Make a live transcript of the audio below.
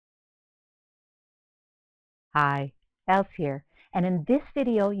Hi, Else here, and in this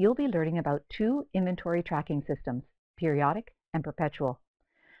video you'll be learning about two inventory tracking systems, periodic and perpetual.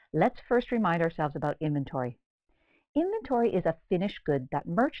 Let's first remind ourselves about inventory. Inventory is a finished good that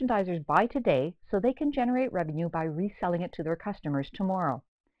merchandisers buy today so they can generate revenue by reselling it to their customers tomorrow.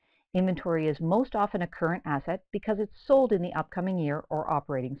 Inventory is most often a current asset because it's sold in the upcoming year or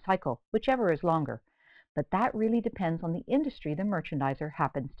operating cycle, whichever is longer, but that really depends on the industry the merchandiser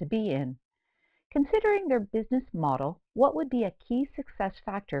happens to be in. Considering their business model, what would be a key success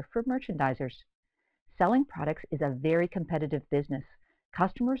factor for merchandisers? Selling products is a very competitive business.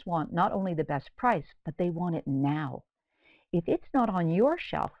 Customers want not only the best price, but they want it now. If it's not on your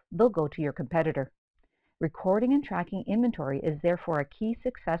shelf, they'll go to your competitor. Recording and tracking inventory is therefore a key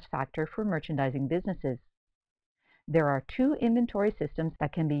success factor for merchandising businesses. There are two inventory systems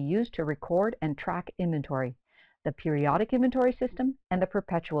that can be used to record and track inventory: the periodic inventory system and the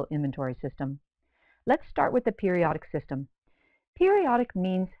perpetual inventory system. Let's start with the periodic system. Periodic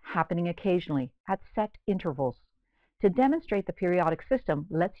means happening occasionally, at set intervals. To demonstrate the periodic system,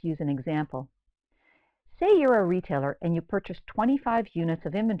 let's use an example. Say you're a retailer and you purchase 25 units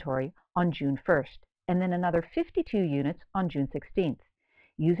of inventory on June 1st, and then another 52 units on June 16th.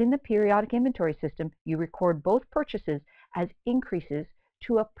 Using the periodic inventory system, you record both purchases as increases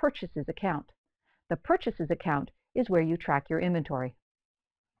to a purchases account. The purchases account is where you track your inventory.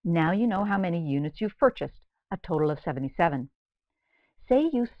 Now you know how many units you've purchased, a total of 77. Say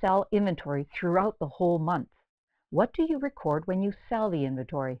you sell inventory throughout the whole month. What do you record when you sell the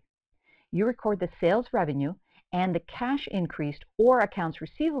inventory? You record the sales revenue and the cash increased or accounts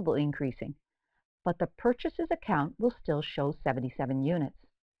receivable increasing, but the purchases account will still show 77 units.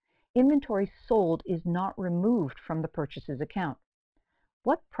 Inventory sold is not removed from the purchases account.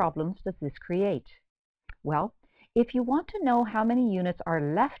 What problems does this create? Well, if you want to know how many units are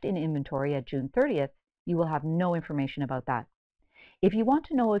left in inventory at June 30th, you will have no information about that. If you want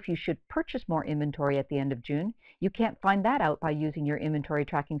to know if you should purchase more inventory at the end of June, you can't find that out by using your inventory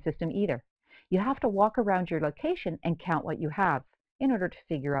tracking system either. You have to walk around your location and count what you have in order to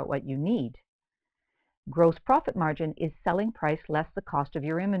figure out what you need. Gross profit margin is selling price less the cost of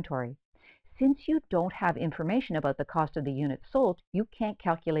your inventory. Since you don't have information about the cost of the units sold, you can't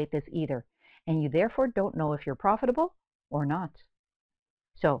calculate this either, and you therefore don't know if you're profitable or not.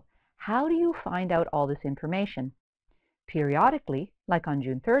 So, how do you find out all this information? Periodically, like on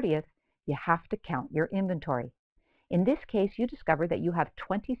June 30th, you have to count your inventory. In this case, you discover that you have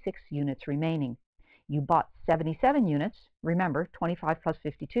 26 units remaining. You bought 77 units, remember 25 plus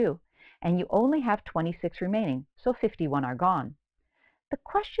 52, and you only have 26 remaining, so 51 are gone. The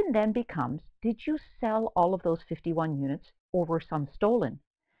question then becomes, did you sell all of those 51 units or were some stolen?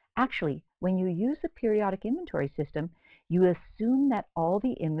 Actually, when you use the periodic inventory system, you assume that all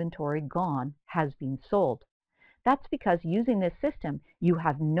the inventory gone has been sold. That's because using this system, you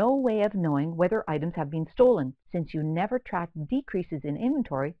have no way of knowing whether items have been stolen, since you never track decreases in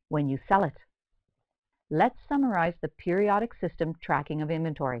inventory when you sell it. Let's summarize the periodic system tracking of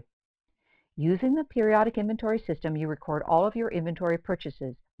inventory. Using the periodic inventory system, you record all of your inventory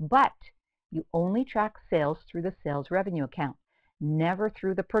purchases, but you only track sales through the sales revenue account, never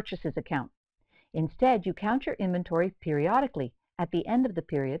through the purchases account. Instead, you count your inventory periodically at the end of the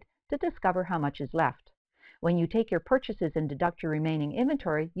period to discover how much is left. When you take your purchases and deduct your remaining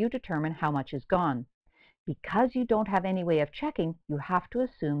inventory, you determine how much is gone. Because you don't have any way of checking, you have to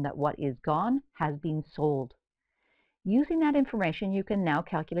assume that what is gone has been sold. Using that information, you can now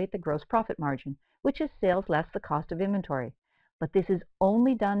calculate the gross profit margin, which is sales less the cost of inventory. But this is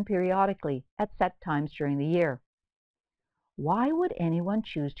only done periodically at set times during the year. Why would anyone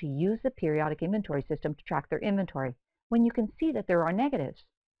choose to use the periodic inventory system to track their inventory when you can see that there are negatives?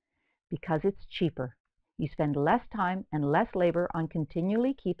 Because it's cheaper. You spend less time and less labor on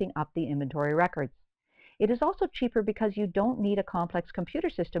continually keeping up the inventory records. It is also cheaper because you don't need a complex computer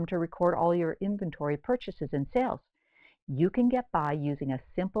system to record all your inventory purchases and sales. You can get by using a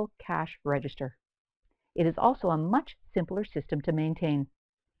simple cash register. It is also a much simpler system to maintain.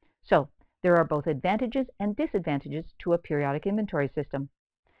 So, there are both advantages and disadvantages to a periodic inventory system.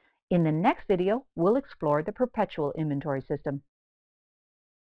 In the next video, we'll explore the perpetual inventory system.